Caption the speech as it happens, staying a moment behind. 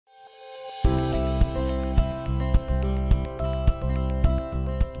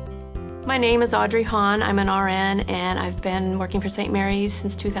My name is Audrey Hahn. I'm an RN and I've been working for St. Mary's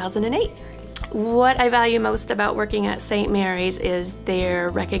since 2008. What I value most about working at St. Mary's is their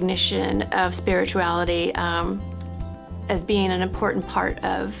recognition of spirituality as being an important part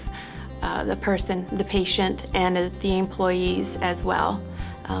of the person, the patient, and the employees as well.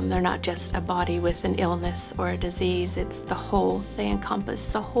 They're not just a body with an illness or a disease, it's the whole. They encompass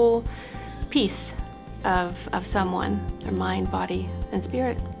the whole piece of someone, their mind, body, and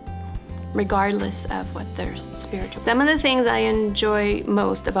spirit, regardless of what their spiritual. Some of the things I enjoy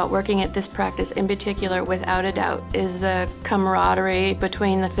most about working at this practice in particular, without a doubt, is the camaraderie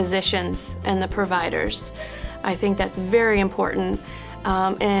between the physicians and the providers. I think that's very important,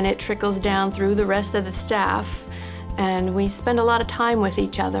 and it trickles down through the rest of the staff, and we spend a lot of time with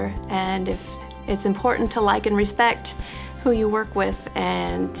each other, and if it's important to like and respect who you work with,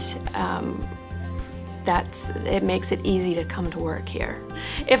 and it makes it easy to come to work here.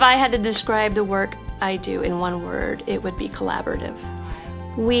 If I had to describe the work I do in one word, it would be collaborative.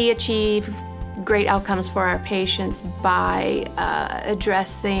 We achieve great outcomes for our patients by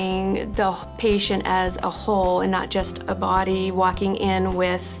addressing the patient as a whole and not just a body. Walking in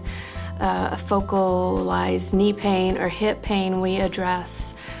with a focalized knee pain or hip pain, we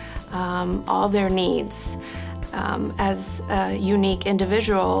address all their needs as a unique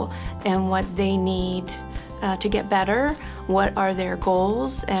individual and what they need to get better, what are their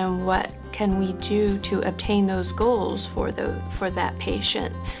goals, and what can we do to obtain those goals for that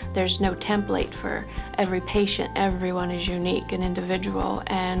patient. There's no template for every patient. Everyone is unique and individual,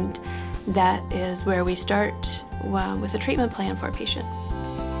 and that is where we start with a treatment plan for a patient.